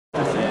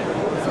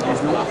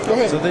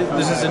So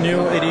this is a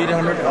new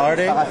 8800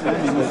 Arte,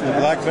 the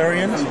black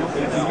variant.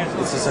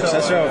 It's a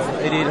successor of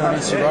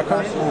 8800 Sirocco.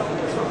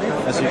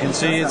 As you can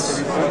see, it's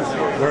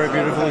very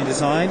beautifully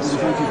designed.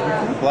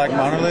 Black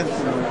monolith,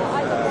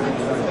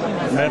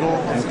 metal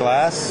and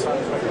glass.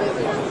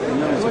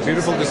 It's a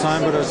beautiful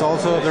design, but it's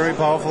also a very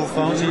powerful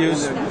phone to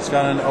use. It's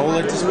got an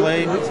OLED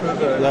display with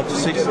up to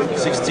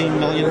 16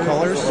 million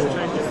colors.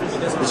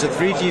 It's a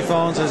 3G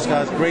phone, so it's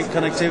got great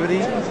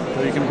connectivity.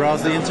 So you can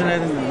browse the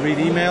internet and read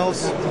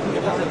emails.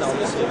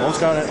 Also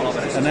got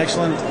an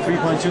excellent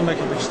 3.2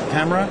 megapixel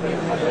camera.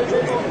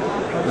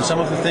 And some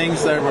of the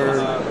things that were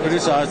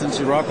criticized in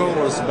Sirocco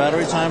was the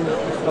battery time.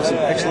 It's an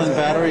excellent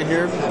battery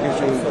here. It gives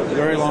you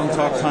very long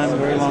talk time,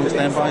 very long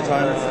standby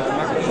time.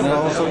 And it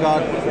also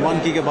got 1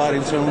 gigabyte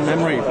internal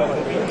memory.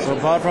 So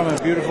apart from a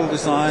beautiful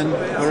design,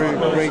 very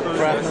great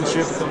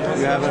craftsmanship,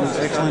 you have an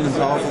excellent and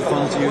powerful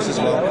phone to use as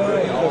well.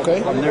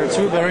 Okay. And there are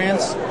two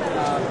variants.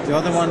 The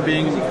other one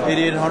being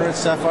 8800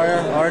 Sapphire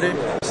Arte.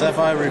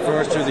 Sapphire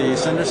refers to the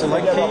sender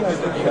select key,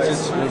 which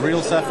is a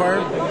real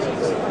sapphire.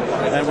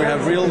 And we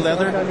have real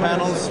leather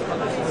panels,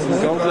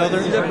 gold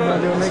leather,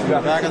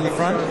 back and the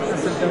front.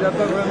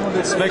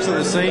 Specs are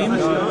the same,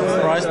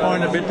 price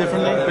point a bit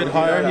differently, a bit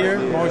higher here,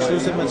 more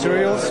exclusive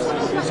materials.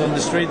 So on the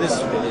street,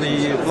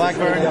 the black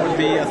variant would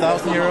be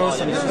 €1,000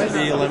 and this would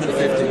be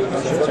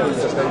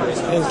 $1,150.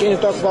 And can you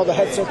talk about the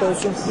headset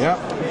also? Yeah.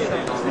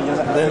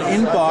 The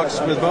inbox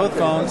with both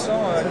phones,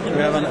 we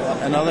have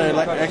another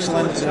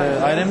excellent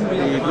item,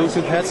 the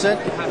Bluetooth headset,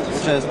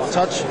 which has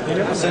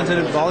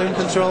touch-sensitive volume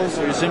control,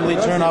 so you simply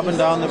turn up and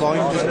down the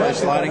volume just by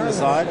sliding the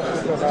side.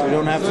 So you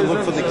don't have to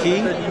look for the key.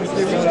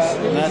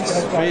 And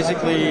that's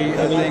basically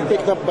a thing.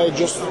 Picked up by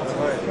just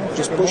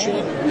pushing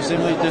it? You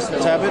simply just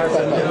tap it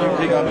and you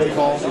pick up the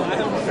call.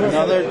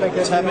 Another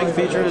tapping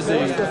feature is the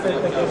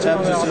tap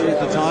to see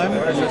the time,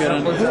 and you get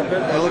an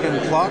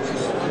elegant clock.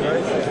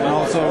 And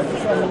also,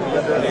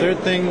 the third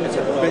thing,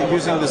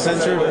 using the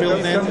sensor built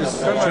in, is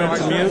turn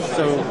to mute,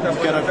 so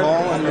you get a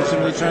call and you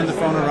simply turn the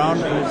phone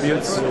around and it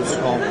mutes the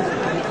call.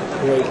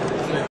 Great.